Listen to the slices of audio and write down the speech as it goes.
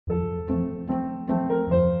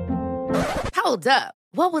Hold up.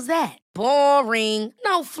 What was that? Boring.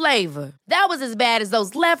 No flavor. That was as bad as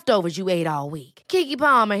those leftovers you ate all week. Keke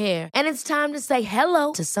Palmer here, and it's time to say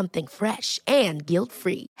hello to something fresh and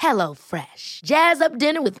guilt-free. Hello Fresh. Jazz up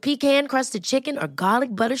dinner with pecan-crusted chicken or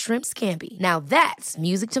garlic butter shrimp scampi. Now that's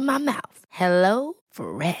music to my mouth. Hello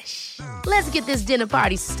Fresh. Let's get this dinner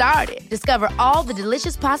party started. Discover all the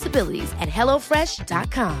delicious possibilities at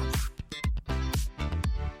hellofresh.com.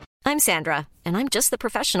 I'm Sandra, and I'm just the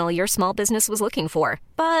professional your small business was looking for.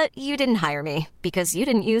 But you didn't hire me because you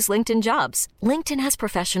didn't use LinkedIn Jobs. LinkedIn has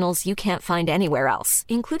professionals you can't find anywhere else,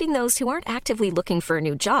 including those who aren't actively looking for a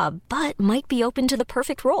new job, but might be open to the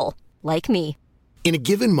perfect role, like me. In a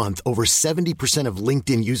given month, over 70% of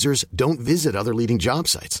LinkedIn users don't visit other leading job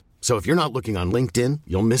sites. So if you're not looking on LinkedIn,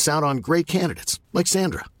 you'll miss out on great candidates like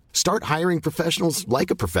Sandra. Start hiring professionals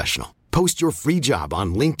like a professional. Post your free job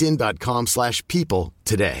on linkedin.com/people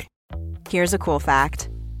today. Here's a cool fact.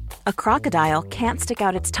 A crocodile can't stick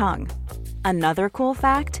out its tongue. Another cool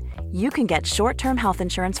fact, you can get short-term health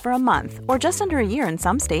insurance for a month or just under a year in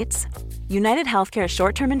some states. United Healthcare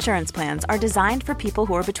short-term insurance plans are designed for people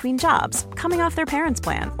who are between jobs, coming off their parents'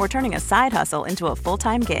 plan, or turning a side hustle into a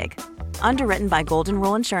full-time gig. Underwritten by Golden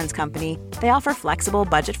Rule Insurance Company, they offer flexible,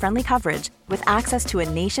 budget-friendly coverage with access to a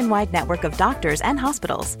nationwide network of doctors and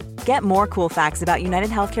hospitals. Get more cool facts about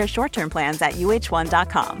United Healthcare short-term plans at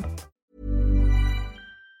uh1.com.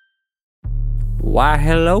 Why,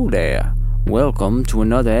 hello there. Welcome to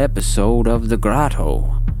another episode of The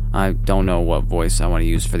Grotto. I don't know what voice I want to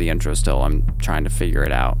use for the intro still. I'm trying to figure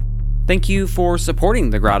it out. Thank you for supporting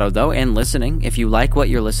The Grotto, though, and listening. If you like what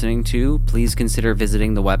you're listening to, please consider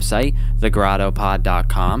visiting the website,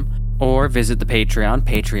 thegrottopod.com, or visit the Patreon,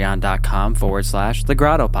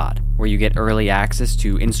 patreon.com/thegrottopod, where you get early access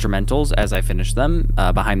to instrumentals as I finish them,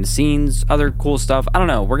 behind the scenes, other cool stuff. I don't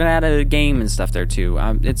know, we're going to add a game and stuff there, too.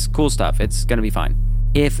 It's cool stuff. It's going to be fine.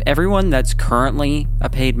 If everyone that's currently a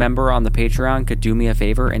paid member on the Patreon could do me a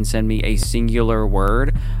favor and send me a singular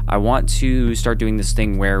word, I want to start doing this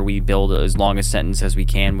thing where we build as long a sentence as we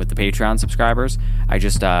can with the Patreon subscribers. I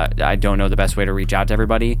don't know the best way to reach out to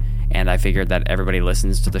everybody, and I figured that everybody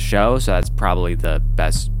listens to the show, so that's probably the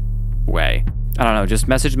best way. I don't know, just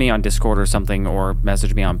message me on Discord or something, or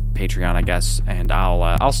message me on Patreon, I guess, and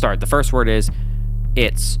I'll start. The first word is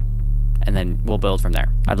it's. And then we'll build from there.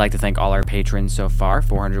 I'd like to thank all our patrons so far,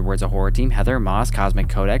 400 Words of Horror Team, Heather, Moss, Cosmic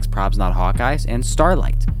Codex, Probs Not Hawkeyes, and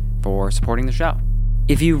Starlight for supporting the show.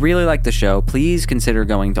 If you really like the show, please consider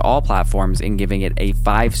going to all platforms and giving it a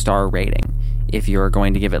 5-star rating. If you're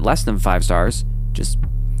going to give it less than 5 stars, just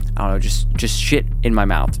shit in my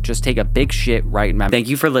mouth. Just take a big shit right in my mouth. Thank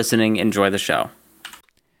you for listening. Enjoy the show.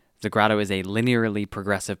 The Grotto is a linearly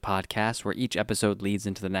progressive podcast where each episode leads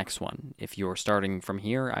into the next one. If you're starting from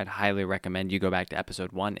here, I'd highly recommend you go back to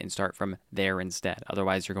episode 1 and start from there instead.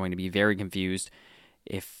 Otherwise, you're going to be very confused.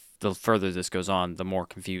 If the further this goes on, the more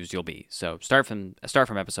confused you'll be. So start from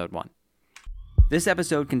episode 1. This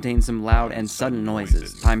episode contains some loud and sudden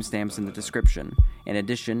noises, timestamps in the description. In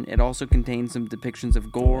addition, it also contains some depictions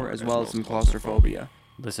of gore as well as some claustrophobia.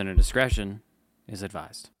 Listener discretion is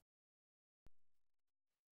advised.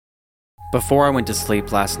 Before I went to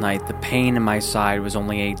sleep last night, the pain in my side was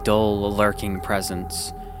only a dull, lurking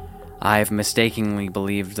presence. I have mistakenly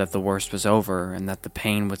believed that the worst was over and that the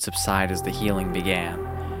pain would subside as the healing began.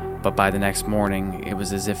 But by the next morning, it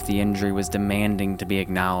was as if the injury was demanding to be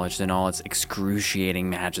acknowledged in all its excruciating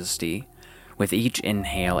majesty. With each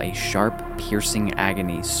inhale, a sharp, piercing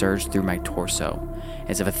agony surged through my torso,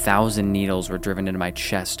 as if 1,000 needles were driven into my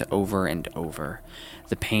chest over and over.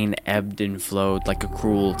 The pain ebbed and flowed like a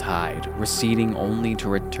cruel tide, receding only to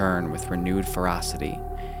return with renewed ferocity.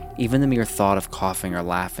 Even the mere thought of coughing or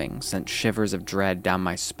laughing sent shivers of dread down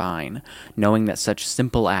my spine, knowing that such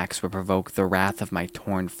simple acts would provoke the wrath of my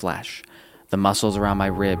torn flesh. The muscles around my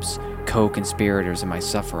ribs, co-conspirators in my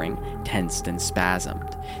suffering, tensed and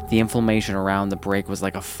spasmed. The inflammation around the break was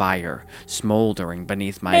like a fire, smoldering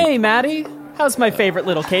beneath my... Hey, Maddie! How's my favorite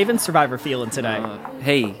little cave-in survivor feeling today?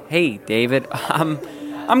 Hey, David. I'm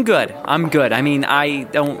good. I mean, I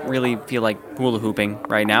don't really feel like hula hooping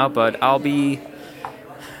right now, but I'm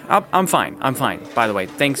fine. By the way,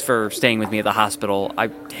 thanks for staying with me at the hospital. I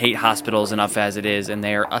hate hospitals enough as it is, and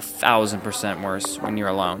they are 1,000% worse when you're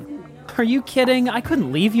alone. Are you kidding? I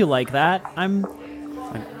couldn't leave you like that. I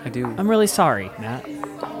do. I'm really sorry, Matt.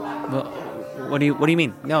 Well, what do you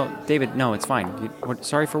mean? No, David, no, it's fine.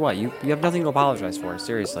 Sorry for what? You have nothing to apologize for,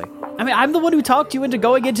 seriously. I mean, I'm the one who talked you into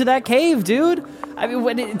going into that cave, dude. I mean,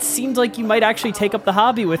 when it seemed like you might actually take up the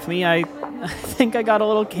hobby with me, I think I got a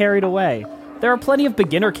little carried away. There are plenty of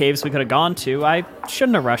beginner caves we could have gone to. I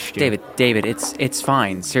shouldn't have rushed you. David, it's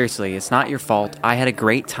fine. Seriously, it's not your fault. I had a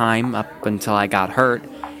great time up until I got hurt,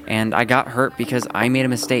 and I got hurt because I made a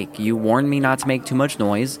mistake. You warned me not to make too much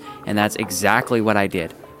noise, and that's exactly what I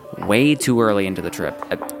did. Way too early into the trip.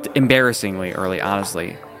 Embarrassingly early,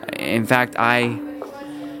 honestly. In fact, I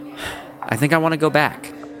think I want to go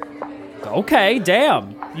back. Okay,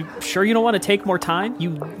 damn. You sure you don't want to take more time?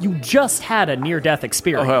 You just had a near-death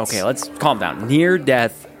experience. Oh, okay, let's calm down. Near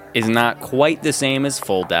death is not quite the same as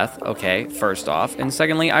full death, okay, first off. And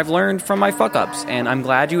secondly, I've learned from my fuck-ups, and I'm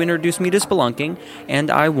glad you introduced me to spelunking, and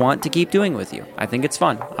I want to keep doing with you. I think it's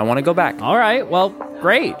fun. I want to go back. All right, well,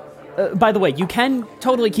 great. By the way, you can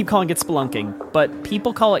totally keep calling it spelunking, but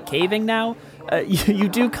people call it caving now. You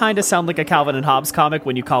do kind of sound like a Calvin and Hobbes comic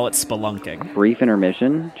when you call it spelunking. Brief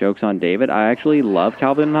intermission. Jokes on David. I actually love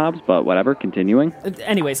Calvin and Hobbes, but whatever, continuing.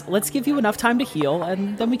 Anyways, let's give you enough time to heal,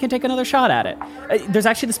 and then we can take another shot at it. There's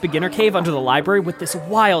actually this beginner cave under the library with this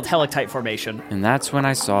wild helictite formation. And that's when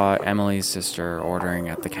I saw Emily's sister ordering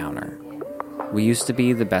at the counter. We used to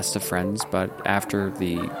be the best of friends, but after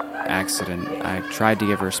the accident, I tried to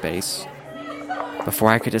give her space. Before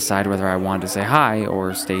I could decide whether I wanted to say hi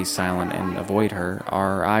or stay silent and avoid her,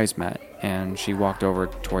 our eyes met, and she walked over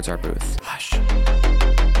towards our booth. Hush.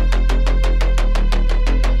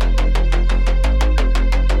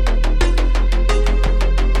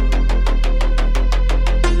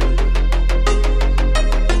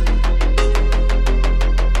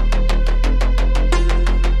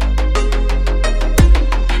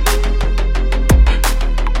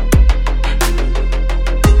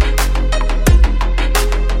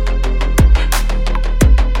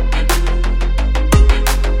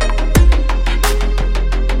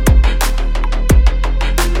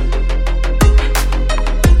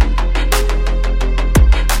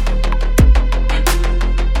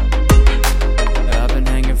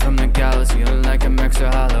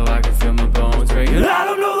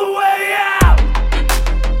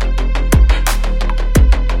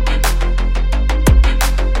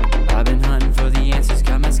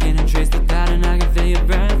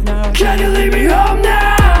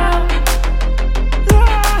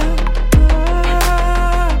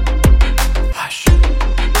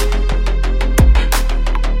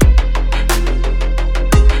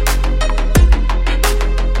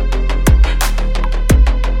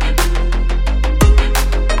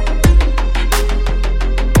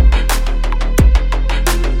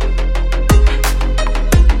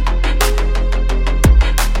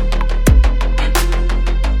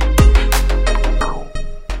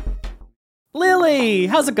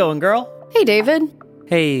 How's it going, girl? Hey, David.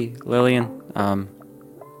 Hey, Lillian.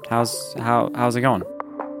 How's it going?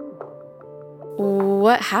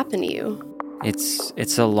 What happened to you?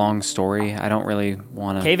 It's a long story. I don't really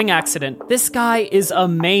want to... Caving accident. This guy is a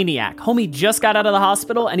maniac. Homie just got out of the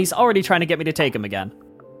hospital, and he's already trying to get me to take him again.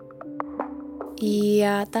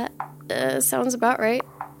 Yeah, that sounds about right.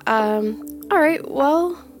 All right,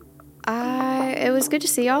 well, it was good to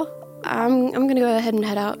see y'all. I'm gonna go ahead and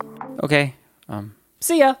head out. Okay,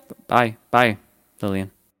 See ya. Bye, Lillian.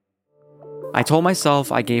 I told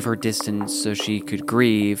myself I gave her distance so she could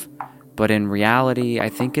grieve, but in reality, I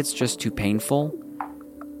think it's just too painful.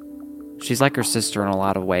 She's like her sister in a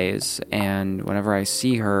lot of ways, and whenever I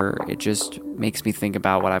see her, it just makes me think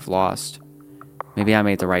about what I've lost. Maybe I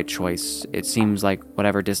made the right choice. It seems like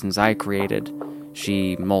whatever distance I created,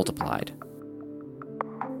 she multiplied.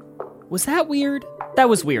 Was that weird? That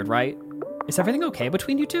was weird, right? Is everything okay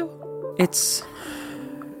between you two?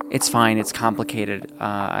 It's fine. It's complicated.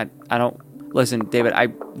 I don't... Listen, David,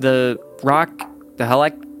 the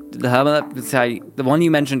one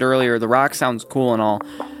you mentioned earlier, the rock sounds cool and all,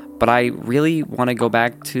 but I really want to go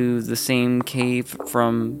back to the same cave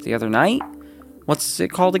from the other night. What's it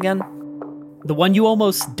called again? The one you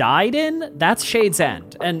almost died in? That's Shade's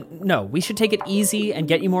End. And no, we should take it easy and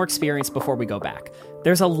get you more experience before we go back.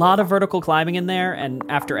 There's a lot of vertical climbing in there, and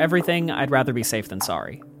after everything, I'd rather be safe than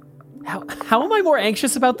sorry. How am I more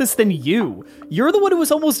anxious about this than you? You're the one who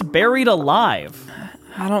was almost buried alive.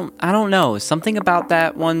 I don't know. Something about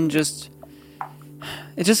that one just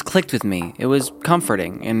clicked with me. It was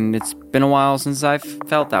comforting, and it's been a while since I've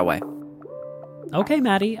felt that way. Okay,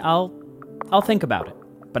 Maddie, I'll think about it.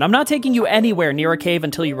 But I'm not taking you anywhere near a cave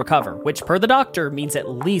until you recover, which per the doctor means at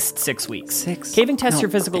least 6 weeks. 6? Caving tests your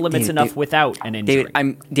physical limits enough without an injury.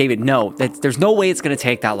 David, no. There's no way it's going to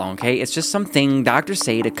take that long, okay? It's just something doctors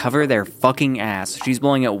say to cover their fucking ass. She's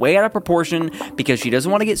blowing it way out of proportion because she doesn't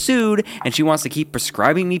want to get sued and she wants to keep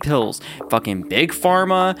prescribing me pills. Fucking big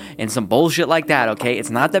pharma and some bullshit like that, okay? It's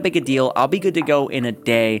not that big a deal. I'll be good to go in a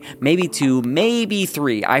day, maybe 2, maybe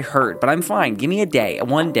 3. I heard, but I'm fine. Give me a day.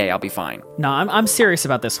 One day, I'll be fine. No, I'm serious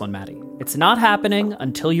about this one, Maddie. It's not happening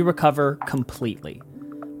until you recover completely.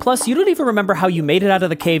 Plus, you don't even remember how you made it out of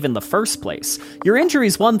the cave in the first place. Your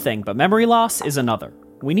injury's one thing, but memory loss is another.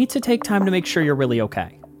 We need to take time to make sure you're really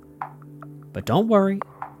okay. But don't worry,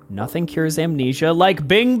 nothing cures amnesia like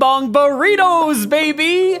Bing Bong Burritos,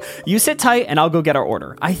 baby! You sit tight and I'll go get our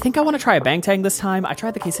order. I think I want to try a Bang Tang this time. I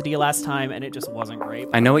tried the quesadilla last time and it just wasn't great.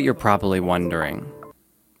 I know what you're probably wondering.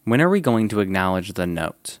 When are we going to acknowledge the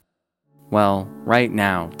note? Well, right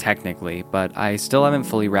now, technically, but I still haven't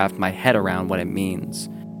fully wrapped my head around what it means.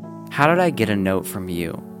 How did I get a note from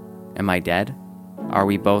you? Am I dead? Are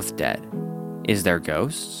we both dead? Is there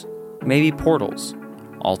ghosts? Maybe portals?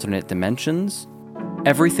 Alternate dimensions?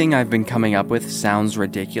 Everything I've been coming up with sounds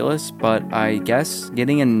ridiculous, but I guess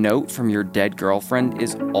getting a note from your dead girlfriend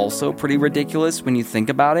is also pretty ridiculous when you think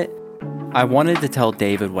about it. I wanted to tell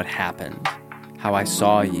David what happened. How I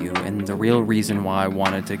saw you, and the real reason why I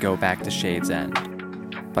wanted to go back to Shades End.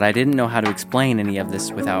 But I didn't know how to explain any of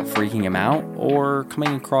this without freaking him out or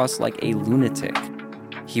coming across like a lunatic.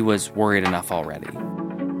 He was worried enough already.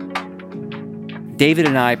 David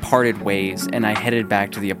and I parted ways, and I headed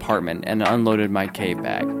back to the apartment and unloaded my cave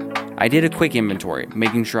bag. I did a quick inventory,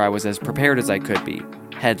 making sure I was as prepared as I could be.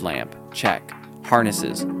 Headlamp, check.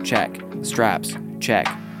 Harnesses, check. Straps, check.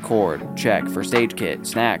 Cord, check. First aid kit,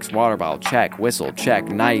 snacks, water bottle, check. Whistle, check.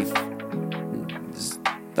 Knife,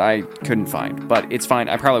 I couldn't find, but it's fine.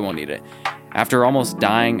 I probably won't need it. After almost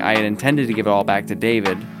dying, I had intended to give it all back to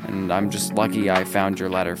David, and I'm just lucky I found your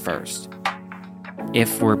letter first.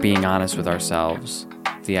 If we're being honest with ourselves,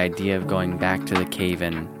 the idea of going back to the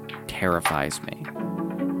cave-in terrifies me.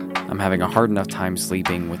 I'm having a hard enough time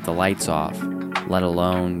sleeping with the lights off, let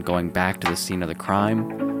alone going back to the scene of the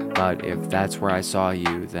crime. But if that's where I saw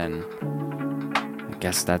you, then I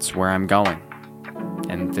guess that's where I'm going.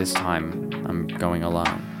 And this time, I'm going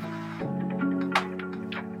alone.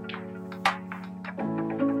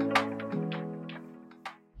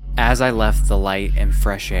 As I left the light and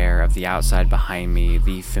fresh air of the outside behind me,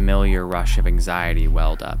 the familiar rush of anxiety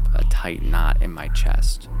welled up, a tight knot in my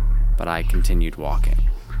chest. But I continued walking.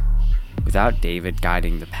 Without David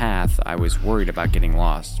guiding the path, I was worried about getting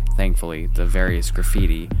lost. Thankfully, the various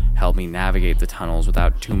graffiti helped me navigate the tunnels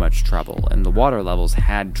without too much trouble, and the water levels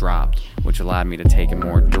had dropped, which allowed me to take a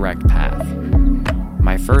more direct path.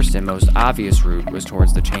 My first and most obvious route was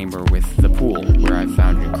towards the chamber with the pool, where I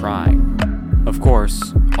found you crying. Of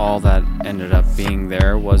course, all that ended up being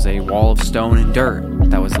there was a wall of stone and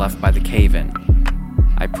dirt that was left by the cave-in.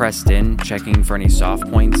 I pressed in, checking for any soft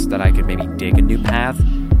points that I could maybe dig a new path,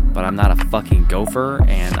 but I'm not a fucking gopher,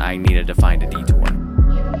 and I needed to find a detour.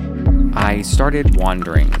 I started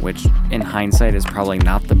wandering, which in hindsight is probably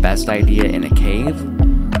not the best idea in a cave.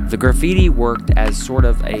 The graffiti worked as sort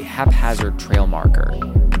of a haphazard trail marker.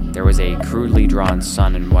 There was a crudely drawn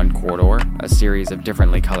sun in one corridor, a series of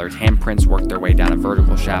differently colored handprints worked their way down a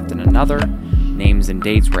vertical shaft in another, names and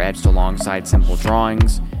dates were etched alongside simple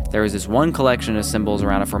drawings. There was this one collection of symbols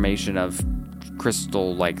around a formation of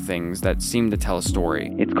crystal-like things that seemed to tell a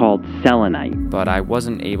story. It's called selenite, but I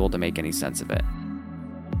wasn't able to make any sense of it.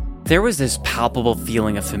 There was this palpable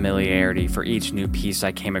feeling of familiarity for each new piece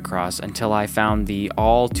I came across until I found the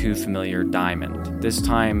all-too-familiar diamond, this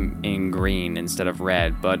time in green instead of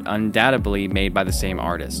red, but undoubtedly made by the same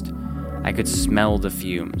artist. I could smell the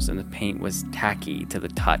fumes, and the paint was tacky to the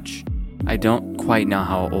touch. I don't quite know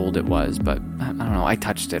how old it was, but I don't know, I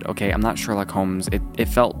touched it, okay? I'm not Sherlock Holmes, it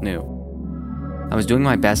felt new. I was doing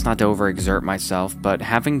my best not to overexert myself, but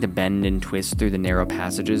having to bend and twist through the narrow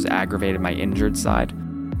passages aggravated my injured side.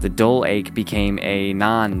 The dull ache became a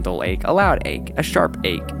non-dull ache, a loud ache, a sharp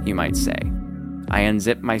ache, you might say. I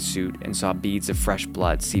unzipped my suit and saw beads of fresh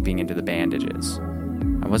blood seeping into the bandages.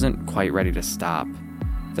 I wasn't quite ready to stop.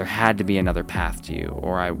 There had to be another path to you,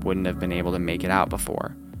 or I wouldn't have been able to make it out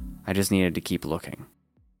before. I just needed to keep looking.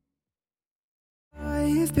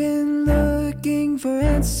 I've been looking for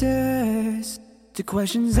answers to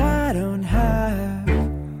questions I don't have,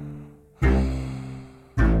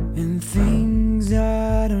 and things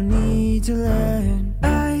I don't need to learn.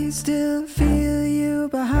 I still feel you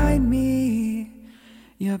behind me.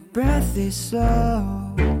 Your breath is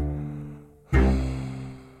slow.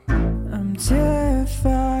 I'm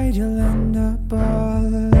terrified terrified you'll end up all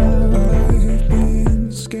alone. I've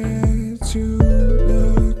been scared to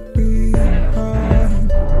look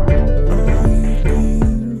behind. I've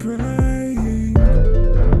been praying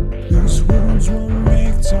these wounds won't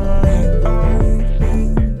make time. I've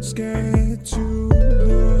been scared to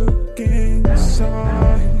look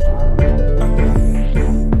inside. I've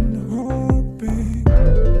been hoping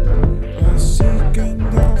I'll seek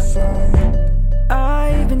and I'll find.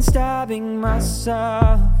 I've been stabbing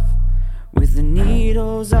myself with the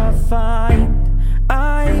needles I find.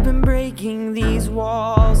 I've been breaking these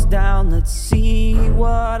walls down. Let's see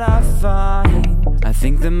what I find. I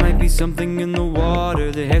think there might be something in the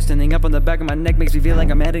water. The hair standing up on the back of my neck makes me feel like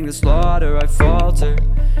I'm heading to slaughter. I falter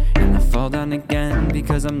and I fall down again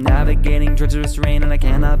because I'm navigating treacherous rain and I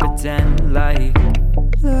cannot pretend like.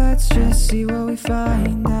 Let's just see what we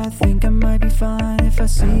find. I think I might be fine if I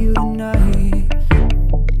see you tonight.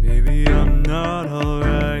 Maybe I'm not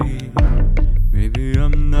alright. Maybe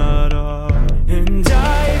I'm not alright. And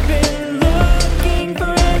I've been looking for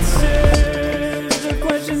answers to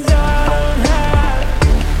questions I don't have,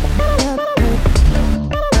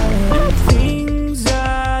 and things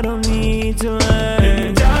I don't need to learn.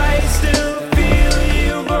 And I still feel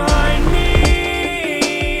you behind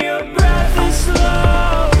me. Your breath is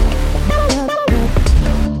slow.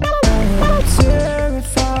 I'm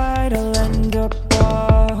terrified I'll end up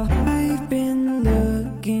all. I've been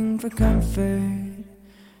looking for comfort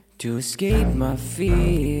to escape my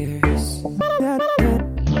fears. I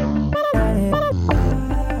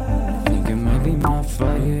think it might be my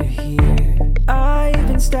fire here. I've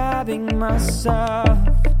been stabbing myself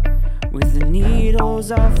with the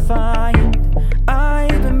needles I find.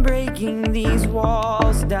 I've been breaking these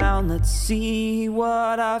walls down. Let's see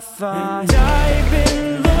what I find. And I've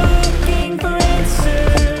been looking for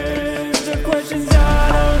answers to questions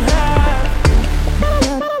I don't have.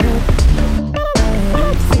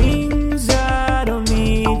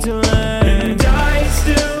 To learn. And I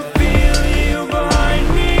still feel you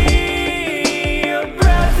behind me. Your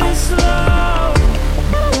breath is slow.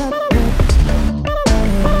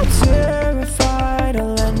 I'm terrified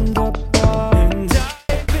I'll end up all. And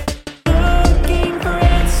I've been looking for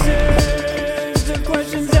answers to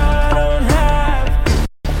questions I don't have.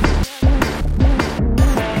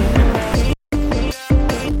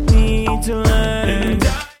 Need to learn. And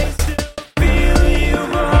I still feel you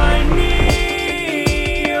behind me.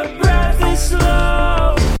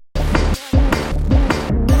 Slow.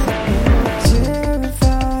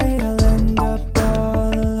 Terrified I'll end up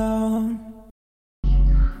all alone.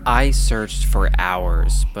 I searched for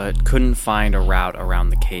hours, but couldn't find a route around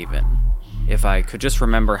the cave-in. If I could just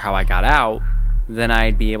remember how I got out, then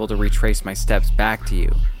I'd be able to retrace my steps back to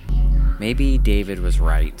you. Maybe David was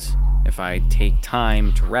right. If I take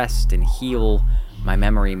time to rest and heal, my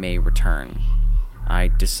memory may return. I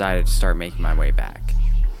decided to start making my way back.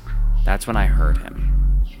 That's when I heard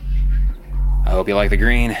him. I hope you like the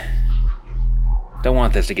green. Don't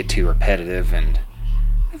want this to get too repetitive, and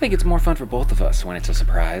I think it's more fun for both of us when it's a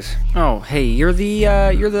surprise. Oh, hey, you're the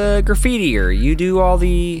graffitier. You're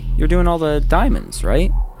doing all the diamonds, right?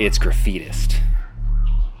 It's graffitist.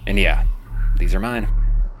 And yeah, these are mine.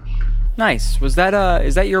 Nice. Was that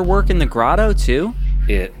is that your work in the grotto too?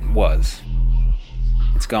 It was.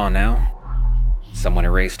 It's gone now. Someone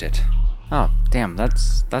erased it. Oh, damn,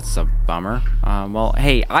 that's a bummer. Well,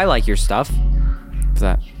 hey, I like your stuff. If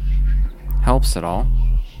that helps at all.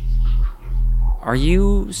 Are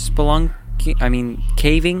you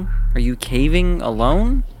caving? Are you caving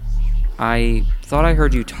alone? I thought I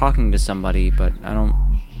heard you talking to somebody, but I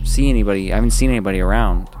don't see anybody. I haven't seen anybody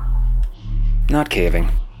around. Not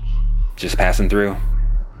caving. Just passing through.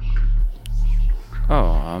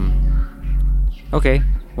 Oh, okay.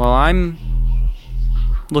 Well, I'm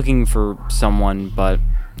looking for someone, but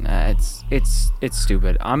it's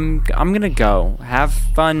stupid. I'm gonna go. Have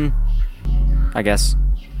fun, I guess.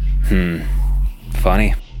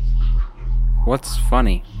 Funny. What's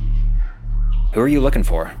funny? Who are you looking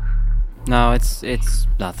for? No, it's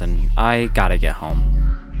nothing. I gotta get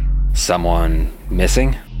home. Someone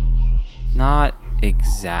missing? Not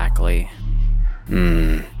exactly.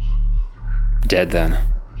 Dead then.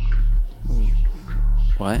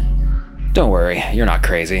 What? Don't worry, you're not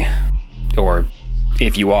crazy. Or,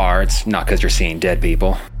 if you are, it's not because you're seeing dead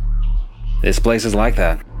people. This place is like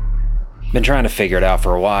that. Been trying to figure it out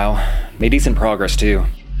for a while. Made decent progress, too.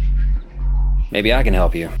 Maybe I can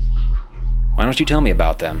help you. Why don't you tell me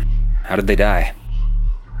about them? How did they die?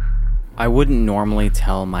 I wouldn't normally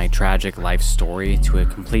tell my tragic life story to a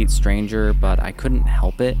complete stranger, but I couldn't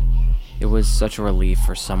help it. It was such a relief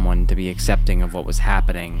for someone to be accepting of what was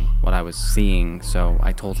happening, what I was seeing, so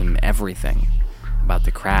I told him everything. About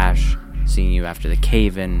the crash, seeing you after the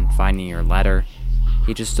cave-in, finding your letter.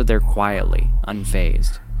 He just stood there quietly,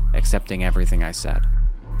 unfazed, accepting everything I said.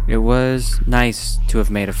 It was nice to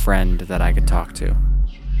have made a friend that I could talk to.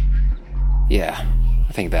 Yeah,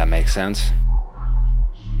 I think that makes sense.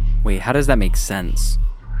 Wait, how does that make sense?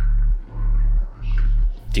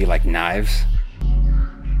 Do you like knives?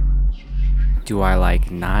 Do I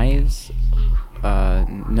like knives?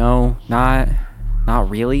 No, not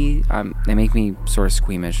really. They make me sort of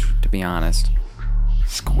squeamish, to be honest.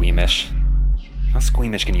 Squeamish? How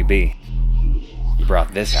squeamish can you be? You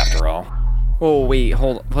brought this after all. Oh, wait,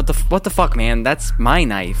 hold. What the fuck, man? That's my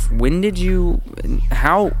knife. When did you...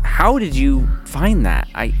 How did you find that?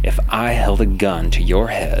 If I held a gun to your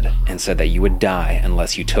head and said that you would die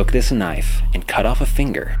unless you took this knife and cut off a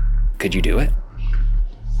finger, could you do it?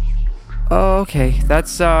 Oh, okay.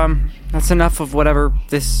 That's enough of whatever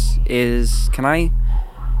this is. Can I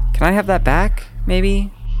have that back,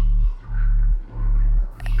 maybe?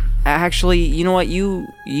 Actually, you know what? You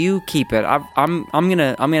keep it. I'm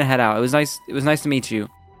gonna head out. It was nice to meet you.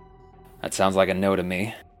 That sounds like a no to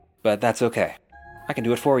me, but that's okay. I can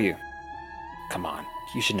do it for you. Come on,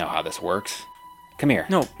 you should know how this works. Come here.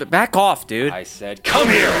 No, back off, dude. I said, come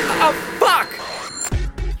here! Oh, fuck!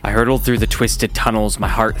 I hurtled through the twisted tunnels, my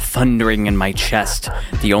heart thundering in my chest.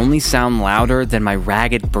 The only sound louder than my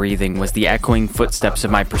ragged breathing was the echoing footsteps of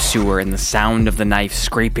my pursuer and the sound of the knife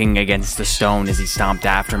scraping against the stone as he stomped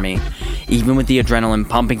after me. Even with the adrenaline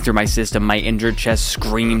pumping through my system, my injured chest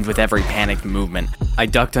screamed with every panicked movement. I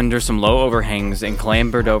ducked under some low overhangs and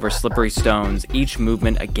clambered over slippery stones, each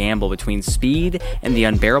movement a gamble between speed and the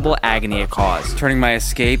unbearable agony it caused, turning my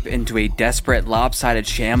escape into a desperate, lopsided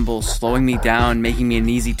shambles, slowing me down, making me an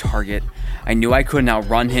easy target. I knew I couldn't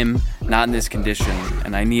outrun him, not in this condition,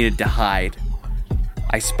 and I needed to hide.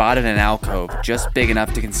 I spotted an alcove just big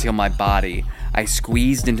enough to conceal my body. I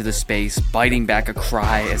squeezed into the space, biting back a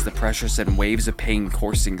cry as the pressure sent waves of pain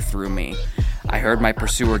coursing through me. I heard my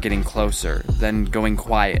pursuer getting closer, then going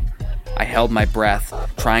quiet. I held my breath,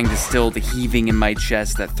 trying to still the heaving in my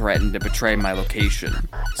chest that threatened to betray my location.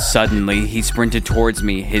 Suddenly, he sprinted towards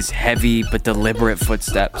me, his heavy but deliberate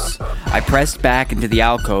footsteps. I pressed back into the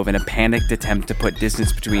alcove in a panicked attempt to put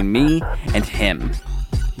distance between me and him.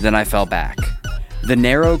 Then I fell back. The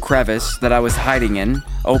narrow crevice that I was hiding in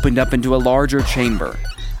opened up into a larger chamber.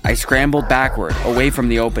 I scrambled backward, away from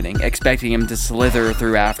the opening, expecting him to slither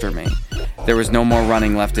through after me. There was no more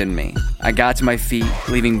running left in me. I got to my feet,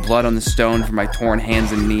 leaving blood on the stone from my torn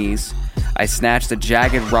hands and knees. I snatched a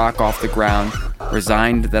jagged rock off the ground,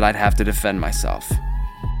 resigned that I'd have to defend myself.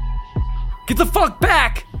 Get the fuck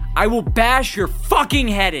back! I will bash your fucking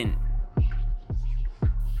head in!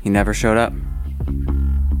 He never showed up.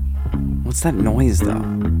 What's that noise, though?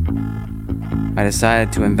 I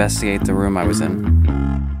decided to investigate the room I was in.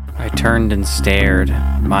 I turned and stared,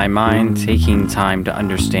 my mind taking time to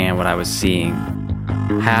understand what I was seeing.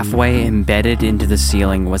 Halfway embedded into the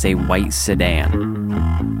ceiling was a white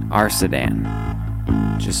sedan. Our sedan.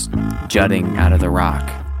 Just jutting out of the rock.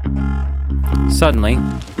 Suddenly,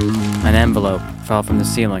 an envelope fell from the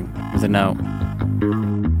ceiling with a note.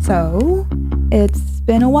 So, it's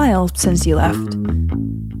been a while since you left.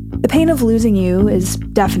 The pain of losing you is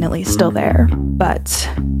definitely still there, but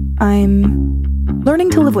I'm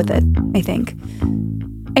learning to live with it, I think.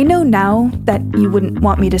 I know now that you wouldn't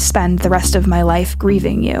want me to spend the rest of my life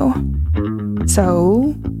grieving you.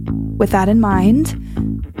 So, with that in mind,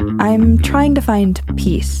 I'm trying to find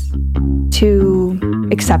peace, to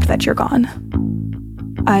accept that you're gone.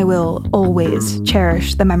 I will always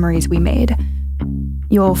cherish the memories we made.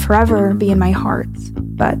 You'll forever be in my heart,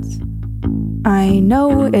 but I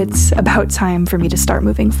know it's about time for me to start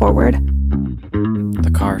moving forward.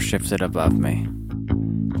 The car shifted above me.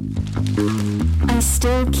 I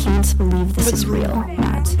still can't believe this is real,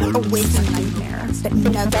 Matt. A waking nightmare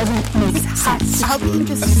that doesn't make sense. How can you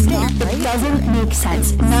just stand, right? It doesn't make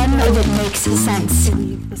sense. None of it makes sense.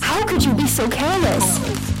 How could you be so careless?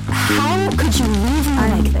 How could you leave me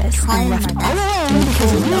like this and left all alone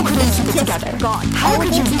because you couldn't keep it together? How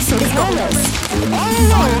could you be so careless? All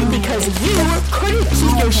alone because you couldn't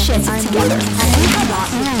keep your shit together. You had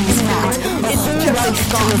plans, Matt. It's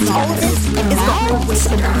just gone. All of this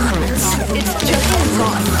is gone. It hurts. It's just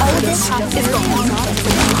gone. All of this is gone.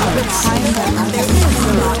 The time that there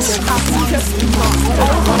is not just gone.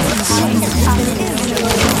 All of this is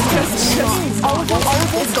just all of it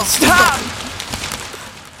is gone. Stop!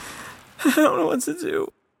 I don't know what to do.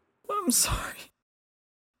 I'm sorry.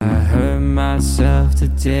 I hurt myself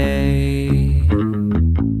today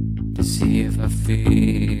to see see if I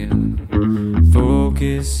feel.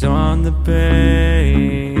 Focus on the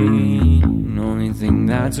pain, only thing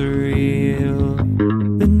that's real.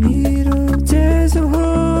 The needle tears a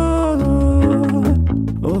hole,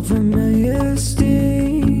 old familiar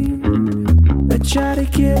sting. I try to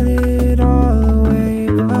kill it all away,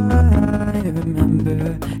 but I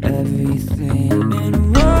remember everything.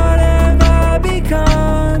 And what have I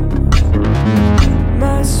become?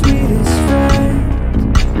 My sweetest friend.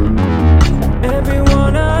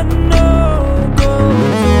 Everyone I know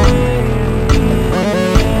goes away.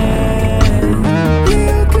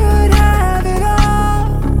 You could have it all.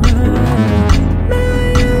 My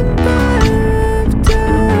empire of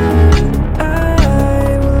time. I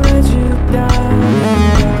will let you down.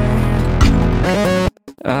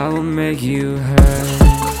 I will make you hurt.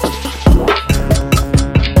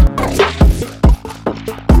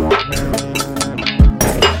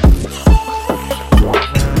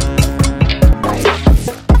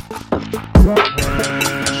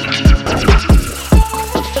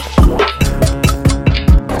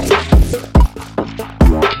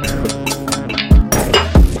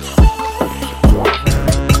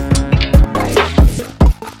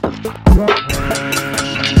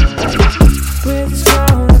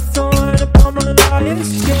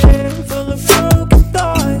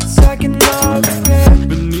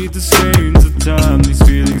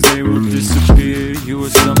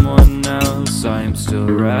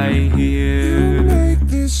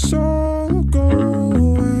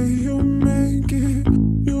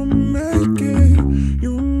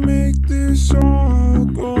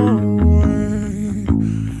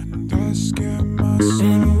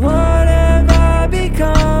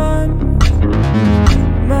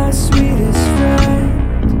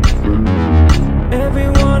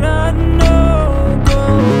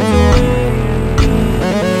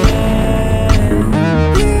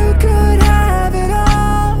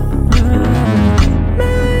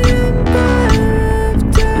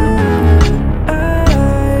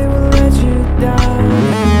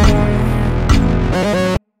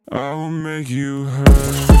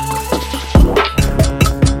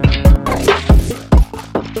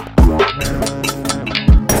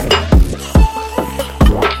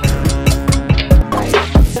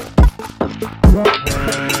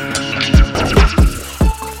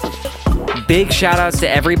 Big shout outs to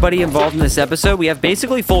everybody involved in this episode. We have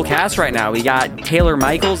basically full cast right now. We got Taylor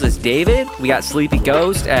Michaels as David. We got Sleepy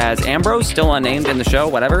Ghost as Ambrose, still unnamed in the show,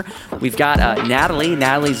 whatever. We've got Natalie.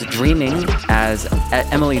 Natalie's dreaming as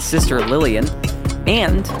Emily's sister, Lillian.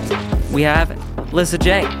 And we have Lissa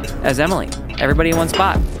J as Emily. Everybody in one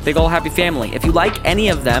spot. Big ol' happy family. If you like any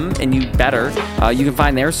of them, and you better, you can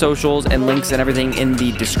find their socials and links and everything in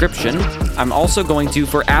the description. I'm also going to,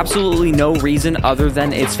 for absolutely no reason other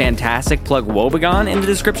than it's fantastic, plug Wobegon in the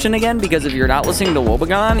description again, because if you're not listening to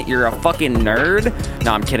Wobegon, you're a fucking nerd.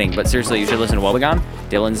 No, I'm kidding, but seriously, you should listen to Wobegon.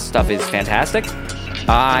 Dylan's stuff is fantastic.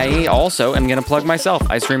 I also am going to plug myself.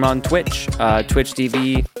 I stream on Twitch, Twitch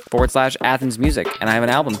TV/Athens Music, and I have an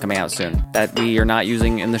album coming out soon that we are not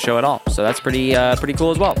using in the show at all. So that's pretty cool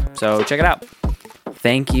as well. So check it out.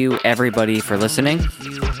 Thank you, everybody, for listening,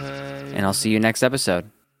 and I'll see you next episode.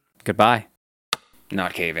 Goodbye.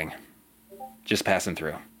 Not caving. Just passing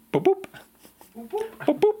through. Boop, boop. Boop, boop.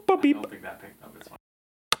 Boop, boop, boop, beep.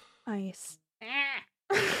 Ice.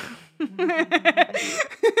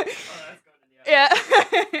 Yeah.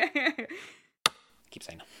 Keep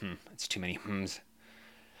saying, it's too many hms.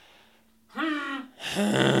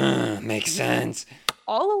 Makes sense.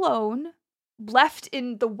 All alone, left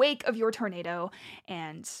in the wake of your tornado,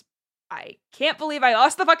 and I can't believe I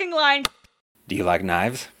lost the fucking line. Do you like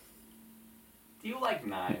knives? Do you like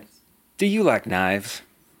knives? Do you like knives?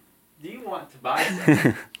 Do you want to buy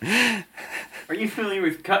some? Are you familiar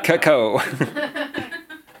with Cutco?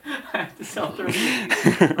 I have to sell 30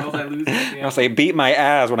 or else I lose it. I'll say, beat my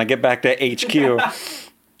ass when I get back to HQ.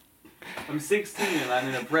 I'm 16 and I'm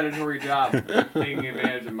in a predatory job, taking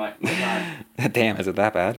advantage of my time. Damn, is it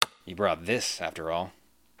that bad? You brought this, after all.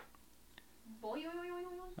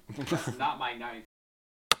 That's not my knife.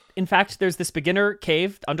 In fact, there's this beginner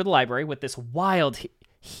cave under the library with this wild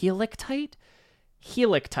helictite.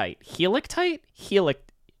 It's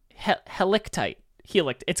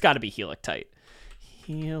got to be helictite.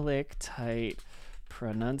 Helictite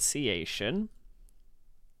pronunciation.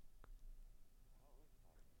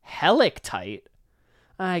 Helictite?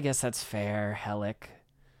 I guess that's fair.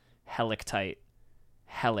 Helictite.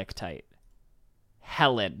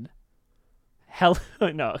 Helen.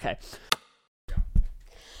 No, okay.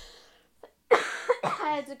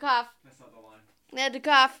 I had to cough. That's not the line. I had to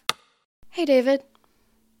cough. Hey, David.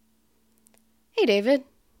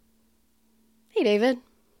 Hey, David.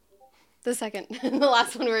 The second. The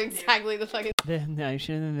last one were exactly the fucking...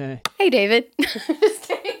 Hey, David. Just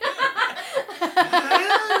kidding.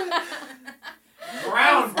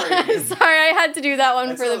 Groundbreaking. Sorry, I had to do that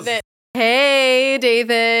one for the bit. Hey,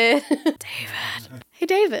 David. David. Hey,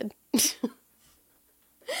 David.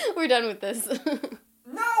 We're done with this. No,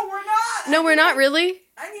 we're not. No, we're not really?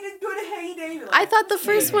 I need a good Hey, David. I thought the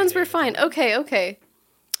first ones were fine. Okay.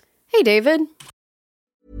 Hey, David.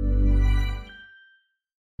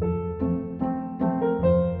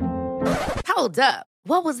 Hold up.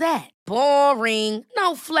 What was that? Boring.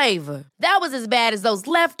 No flavor. That was as bad as those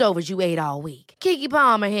leftovers you ate all week. Keke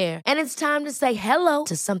Palmer here, and it's time to say hello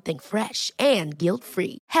to something fresh and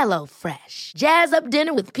guilt-free. Hello Fresh. Jazz up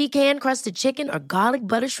dinner with pecan-crusted chicken or garlic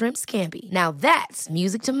butter shrimp scampi. Now that's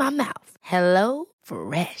music to my mouth. Hello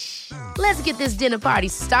Fresh. Let's get this dinner party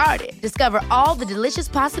started. Discover all the delicious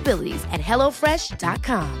possibilities at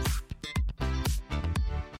hellofresh.com.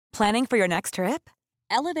 Planning for your next trip?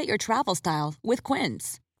 Elevate your travel style with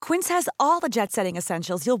Quince. Quince has all the jet-setting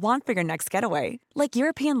essentials you'll want for your next getaway, like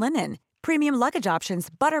European linen, premium luggage options,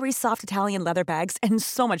 buttery soft Italian leather bags, and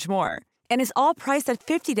so much more. And is all priced at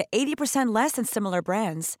 50 to 80% less than similar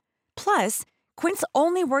brands. Plus, Quince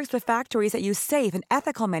only works with factories that use safe and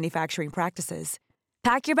ethical manufacturing practices.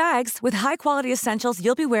 Pack your bags with high-quality essentials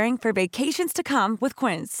you'll be wearing for vacations to come with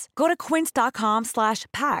Quince. Go to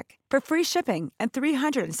quince.com/pack for free shipping and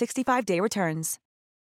 365-day returns.